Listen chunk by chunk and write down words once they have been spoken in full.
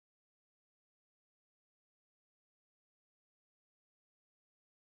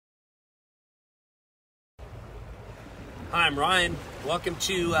Hi, I'm Ryan. Welcome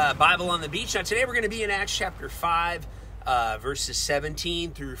to Bible on the Beach. Now, today we're going to be in Acts chapter 5, verses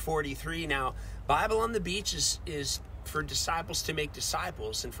 17 through 43. Now, Bible on the Beach is for disciples to make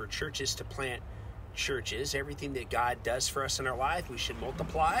disciples and for churches to plant churches. Everything that God does for us in our life, we should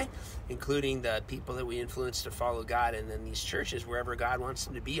multiply, including the people that we influence to follow God, and then these churches, wherever God wants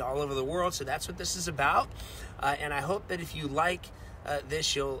them to be, all over the world. So that's what this is about. And I hope that if you like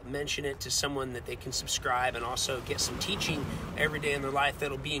this, you'll mention it to someone that they can subscribe and also get some teaching every day in their life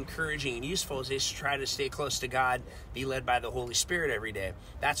that'll be encouraging and useful as they try to stay close to God, be led by the Holy Spirit every day.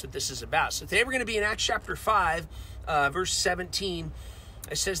 That's what this is about. So today we're going to be in Acts chapter 5, verse 17.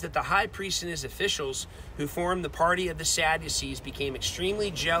 It says that the high priest and his officials who formed the party of the Sadducees became extremely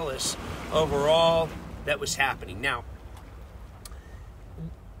jealous over all that was happening. Now,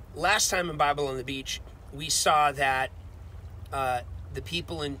 last time in Bible on the Beach, we saw that the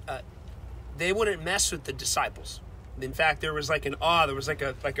people they wouldn't mess with the disciples. In fact, there was like an awe, there was like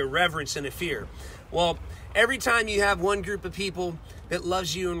a reverence and a fear. Well, every time you have one group of people that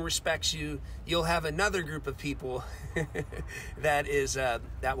loves you and respects you, you'll have another group of people that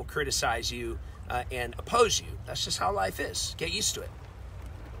will criticize you and oppose you. That's just how life is. Get used to it.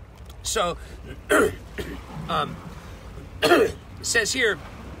 So, it says here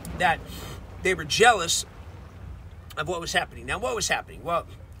that they were jealous of what was happening. Now, what was happening? Well,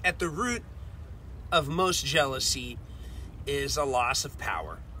 at the root of most jealousy is a loss of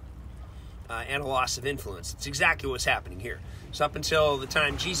power and a loss of influence. It's exactly what's happening here. So up until the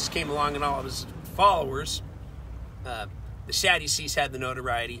time Jesus came along and all of his followers, the Sadducees had the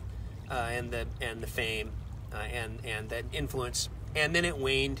notoriety and the fame and the influence, and then it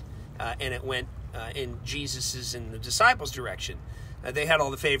waned and it went in Jesus's and the disciples' direction. They had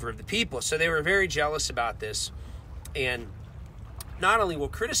all the favor of the people, so they were very jealous about this. And not only will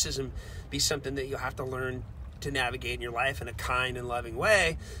criticism be something that you'll have to learn to navigate in your life in a kind and loving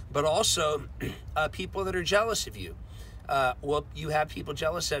way, but also people that are jealous of you. Well, you have people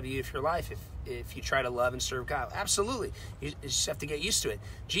jealous of you your life if you try to love and serve God. Absolutely. You just have to get used to it.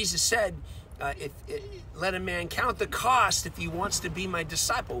 Jesus said, let a man count the cost if he wants to be my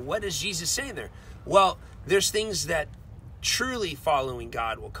disciple. What is Jesus saying there? Well, there's things that truly following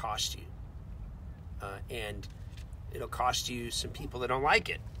God will cost you. And it'll cost you some people that don't like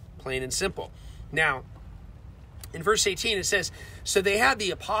it, plain and simple. Now, in verse 18, it says, so they had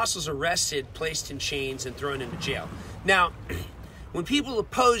the apostles arrested, placed in chains, and thrown into jail. Now, when people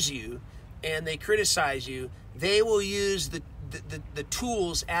oppose you and they criticize you, they will use the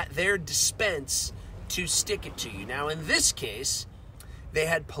tools at their dispense to stick it to you. Now, in this case, they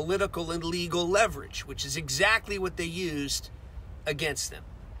had political and legal leverage, which is exactly what they used against them.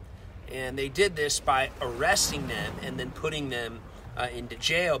 And they did this by arresting them and then putting them into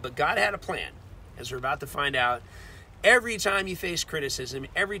jail. But God had a plan, as we're about to find out. Every time you face criticism,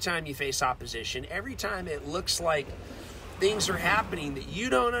 every time you face opposition, every time it looks like things are happening that you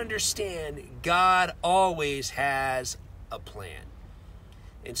don't understand, God always has a plan.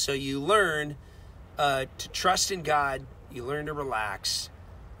 And so you learn to trust in God. You learn to relax.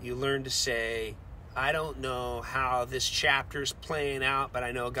 You learn to say, I don't know how this chapter's playing out, but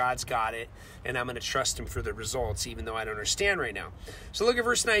I know God's got it, and I'm going to trust him for the results, even though I don't understand right now. So look at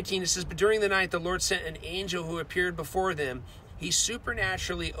verse 19. It says, but during the night, the Lord sent an angel who appeared before them. He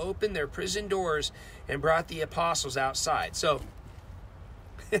supernaturally opened their prison doors and brought the apostles outside. So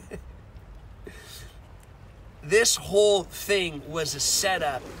this whole thing was a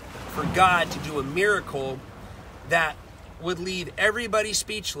setup for God to do a miracle that would leave everybody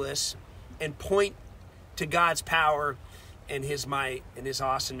speechless and point to God's power and his might and his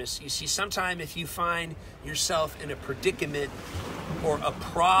awesomeness. You see, sometimes if you find yourself in a predicament or a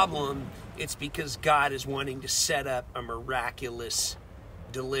problem, it's because God is wanting to set up a miraculous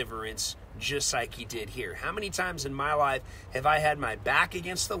deliverance just like he did here. How many times in my life have I had my back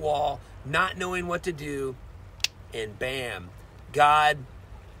against the wall, not knowing what to do, and bam, God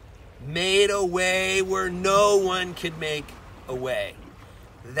made a way where no one could make a way.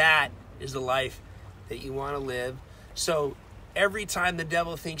 That is the life that you want to live. So every time the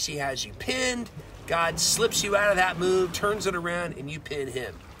devil thinks he has you pinned, God slips you out of that move, turns it around, and you pin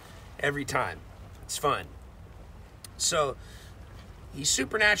him. Every time. It's fun. So he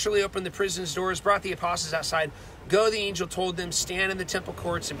supernaturally opened the prison's doors, brought the apostles outside. Go, the angel told them, stand in the temple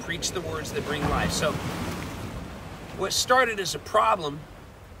courts and preach the words that bring life. So what started as a problem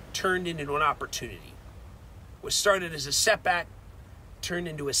turned into an opportunity. What started as a setback turned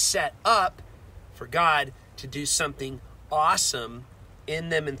into a set up for God to do something awesome in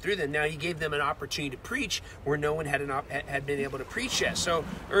them and through them. Now he gave them an opportunity to preach where no one had been able to preach yet. So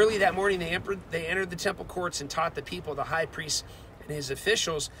early that morning they entered the temple courts and taught the people. The high priest and his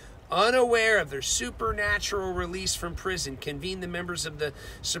officials, unaware of their supernatural release from prison, convened the members of the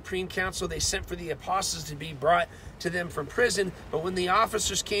Supreme Council. They sent for the apostles to be brought to them from prison. But when the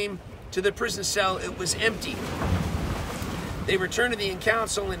officers came to the prison cell, it was empty. They returned to the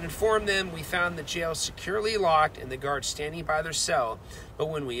council and informed them, "We found the jail securely locked and the guards standing by their cell. But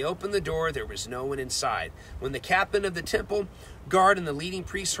when we opened the door, there was no one inside." When the captain of the temple guard and the leading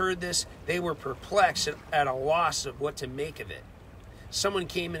priests heard this, they were perplexed at a loss of what to make of it. Someone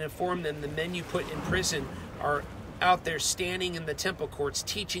came and informed them, "The men you put in prison are out there standing in the temple courts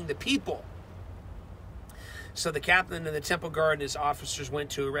teaching the people." So the captain of the temple guard and his officers went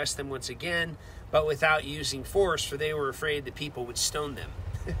to arrest them once again, but without using force, for they were afraid the people would stone them.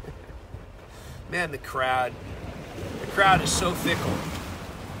 Man, the crowd is so fickle.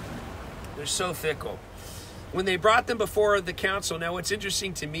 They're so fickle. When they brought them before the council, now what's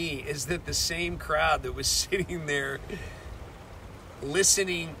interesting to me is that the same crowd that was sitting there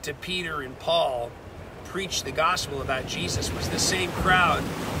listening to Peter and Paul preach the gospel about Jesus was the same crowd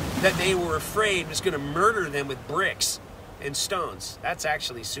that they were afraid was going to murder them with bricks and stones. That's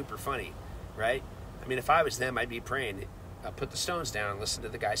actually super funny, right? I mean, if I was them, I'd be praying, I'll put the stones down and listen to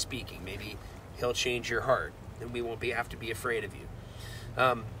the guy speaking. Maybe he'll change your heart and we won't have to be afraid of you.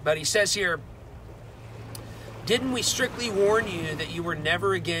 But he says here, "Didn't we strictly warn you that you were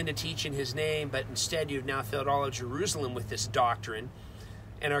never again to teach in his name, but instead you have now filled all of Jerusalem with this doctrine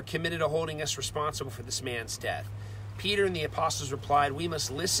and are committed to holding us responsible for this man's death?" Peter and the apostles replied, "We must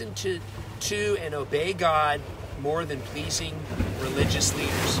listen to and obey God more than pleasing religious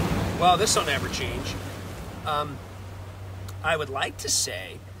leaders." Well, this will never change. I would like to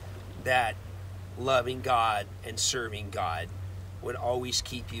say that loving God and serving God would always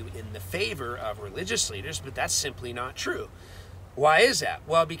keep you in the favor of religious leaders, but that's simply not true. Why is that?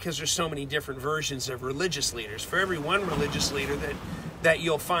 Well, because there's so many different versions of religious leaders. For every one religious leader that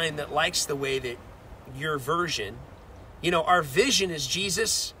you'll find that likes the way that your version, our vision is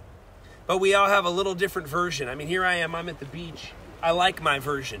Jesus, but we all have a little different version. I mean, here I am, I'm at the beach. I like my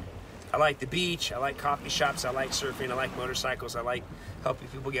version. I like the beach, I like coffee shops, I like surfing, I like motorcycles, I like helping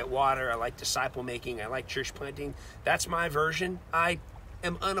people get water, I like disciple making, I like church planting. That's my version. I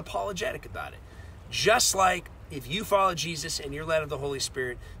am unapologetic about it. Just like if you follow Jesus and you're led of the Holy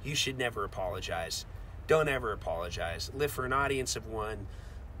Spirit, you should never apologize. Don't ever apologize. Live for an audience of one.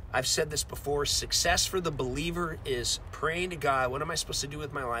 I've said this before, success for the believer is praying to God, what am I supposed to do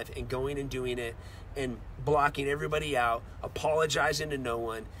with my life, and going and doing it and blocking everybody out, apologizing to no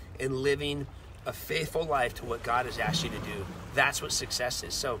one, and living a faithful life to what God has asked you to do. That's what success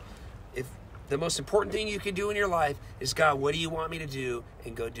is. So if the most important thing you can do in your life is, God, what do you want me to do?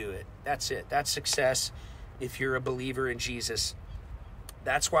 And go do it. That's it. That's success if you're a believer in Jesus.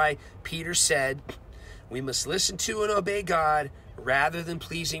 That's why Peter said, we must listen to and obey God rather than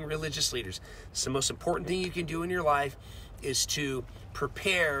pleasing religious leaders. It's the most important thing you can do in your life is to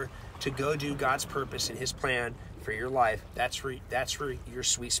prepare to go do God's purpose and his plan for your life. That's where your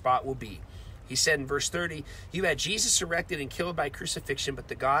sweet spot will be. He said in verse 30, "You had Jesus erected and killed by crucifixion, but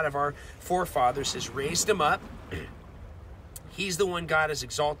the God of our forefathers has raised him up. He's the one God has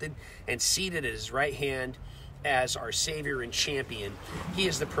exalted and seated at his right hand as our Savior and champion. He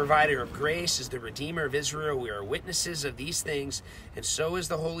is the provider of grace, is the Redeemer of Israel. We are witnesses of these things, and so is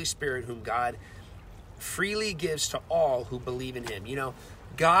the Holy Spirit, whom God freely gives to all who believe in him."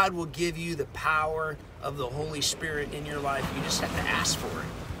 God will give you the power of the Holy Spirit in your life. You just have to ask for it.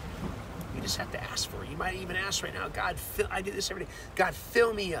 You just have to ask for it. You might even ask right now, God, I do this every day. God,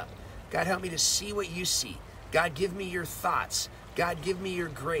 fill me up. God, help me to see what you see. God, give me your thoughts. God, give me your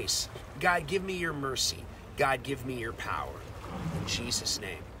grace. God, give me your mercy. God, give me your power. In Jesus'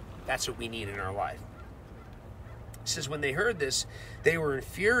 name. That's what we need in our life. It says, when they heard this, they were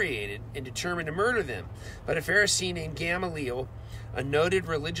infuriated and determined to murder them. But a Pharisee named Gamaliel, a noted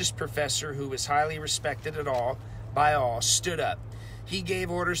religious professor who was highly respected by all, stood up. He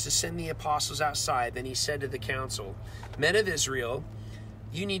gave orders to send the apostles outside. Then he said to the council, "Men of Israel,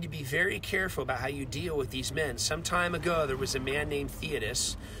 you need to be very careful about how you deal with these men. Some time ago, there was a man named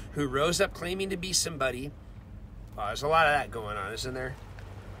Theudas who rose up claiming to be somebody." There's a lot of that going on, isn't there?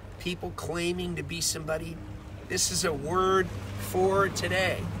 People claiming to be somebody. This is a word for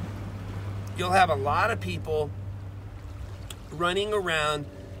today. You'll have a lot of people running around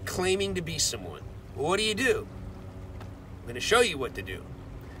claiming to be someone. Well, what do? I'm going to show you what to do.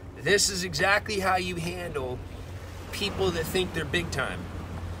 This is exactly how you handle people that think they're big time.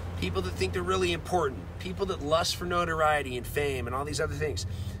 People that think they're really important. people that lust for notoriety and fame and all these other things,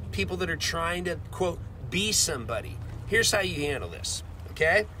 people that are trying to, quote, be somebody. Here's how you handle this,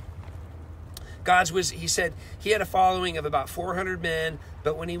 okay? He said he had a following of about 400 men,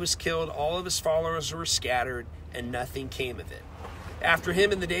 but when he was killed, all of his followers were scattered and nothing came of it. After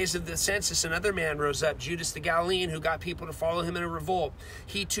him, in the days of the census, another man rose up, Judas the Galilean, who got people to follow him in a revolt.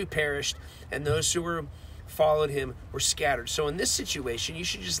 He too perished, and those who followed him were scattered. So in this situation, you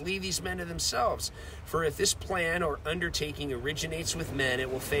should just leave these men to themselves. For if this plan or undertaking originates with men,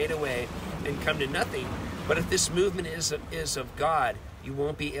 it will fade away and come to nothing. But if this movement is of God, you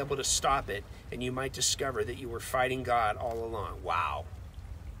won't be able to stop it, and you might discover that you were fighting God all along. Wow.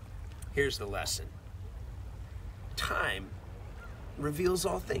 Here's the lesson. Time reveals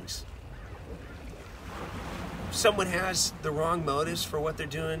all things. If someone has the wrong motives for what they're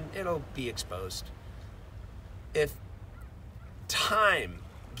doing, it'll be exposed. If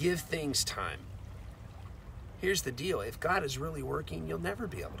give things time. Here's the deal. If God is really working, you'll never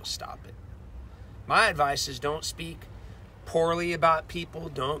be able to stop it. My advice is don't speak poorly about people.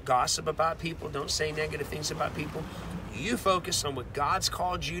 Don't gossip about people. Don't say negative things about people. You focus on what God's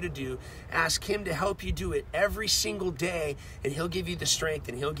called you to do. Ask him to help you do it every single day, and he'll give you the strength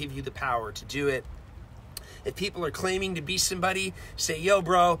and he'll give you the power to do it. If people are claiming to be somebody, say, yo,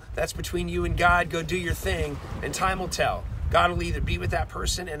 bro, that's between you and God. Go do your thing, and time will tell. God will either be with that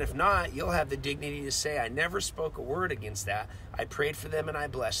person, and if not, you'll have the dignity to say, I never spoke a word against that. I prayed for them and I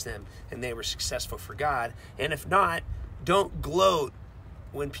blessed them, and they were successful for God. And if not, don't gloat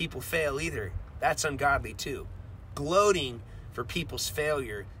when people fail either. That's ungodly too. Gloating for people's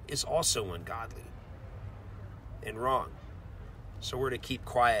failure is also ungodly and wrong. So we're to keep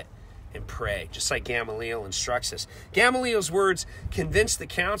quiet and pray, just like Gamaliel instructs us. Gamaliel's words convinced the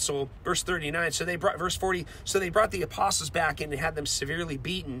council, verse 39, verse 40, so they brought the apostles back in and had them severely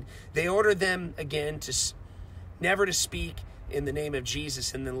beaten. They ordered them again to never to speak in the name of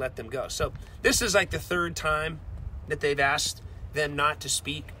Jesus, and then let them go. So this is like the third time that they've asked them not to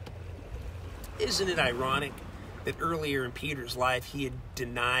speak. Isn't it ironic that earlier in Peter's life he had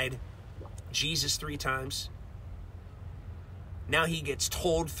denied Jesus 3 times? Now he gets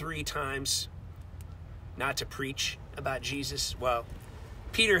told 3 times not to preach about Jesus. Well,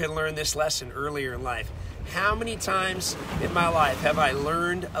 Peter had learned this lesson earlier in life. How many times in my life have I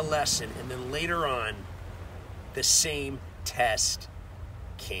learned a lesson and then later on the same test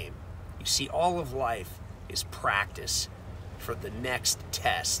came? You see, all of life is practice for the next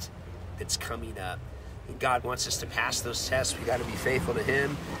test that's coming up. And God wants us to pass those tests. We got to be faithful to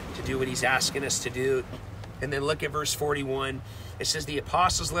him, to do what he's asking us to do. And then look at verse 41. It says, the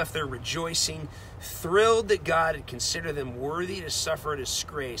apostles left there rejoicing, thrilled that God had considered them worthy to suffer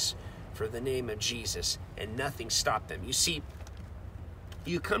disgrace for the name of Jesus, and nothing stopped them. You see,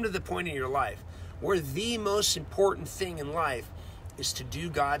 you come to the point in your life where the most important thing in life is to do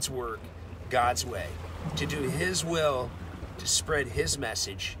God's work God's way, to do his will, to spread his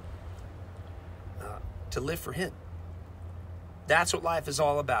message, to live for him. That's what life is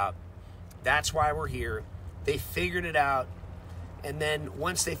all about. That's why we're here. They figured it out. And then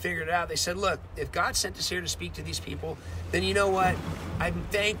once they figured it out, they said, look, if God sent us here to speak to these people, then you know what? I'm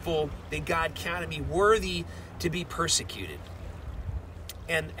thankful that God counted me worthy to be persecuted.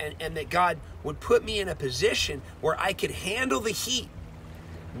 And that God would put me in a position where I could handle the heat.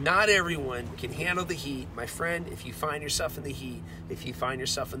 Not everyone can handle the heat. My friend, if you find yourself in the heat, if you find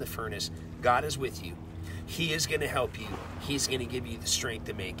yourself in the furnace, God is with you. He is going to help you. He's going to give you the strength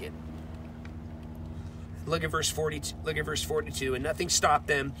to make it. Look at verse 42. Look at verse 42. And nothing stopped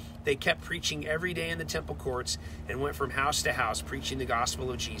them. They kept preaching every day in the temple courts and went from house to house preaching the gospel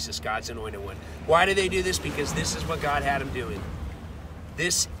of Jesus, God's anointed one. Why did they do this? Because this is what God had them doing.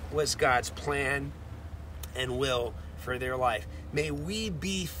 This was God's plan and will for their life. May we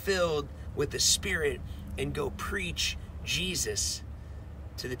be filled with the Spirit and go preach Jesus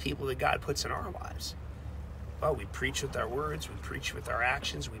to the people that God puts in our lives. Well, we preach with our words, we preach with our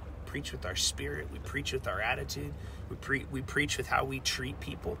actions, we preach with our spirit, we preach with our attitude, we preach with how we treat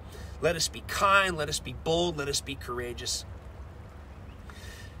people. Let us be kind, let us be bold, let us be courageous.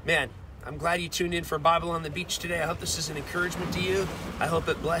 Man, I'm glad you tuned in for Bible on the Beach today. I hope this is an encouragement to you. I hope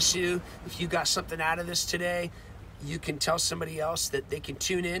it bless you. If you got something out of this today, you can tell somebody else that they can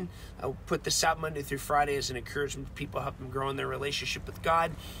tune in. I'll put this out Monday through Friday as an encouragement to people, help them grow in their relationship with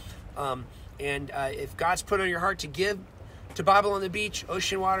God. If God's put on your heart to give to Bible on the Beach,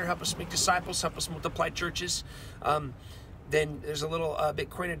 Ocean Water, help us make disciples, help us multiply churches, then there's a little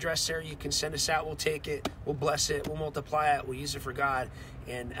Bitcoin address there. You can send us out. We'll take it. We'll bless it. We'll multiply it. We'll use it for God.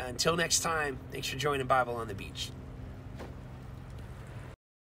 And until next time, thanks for joining Bible on the Beach.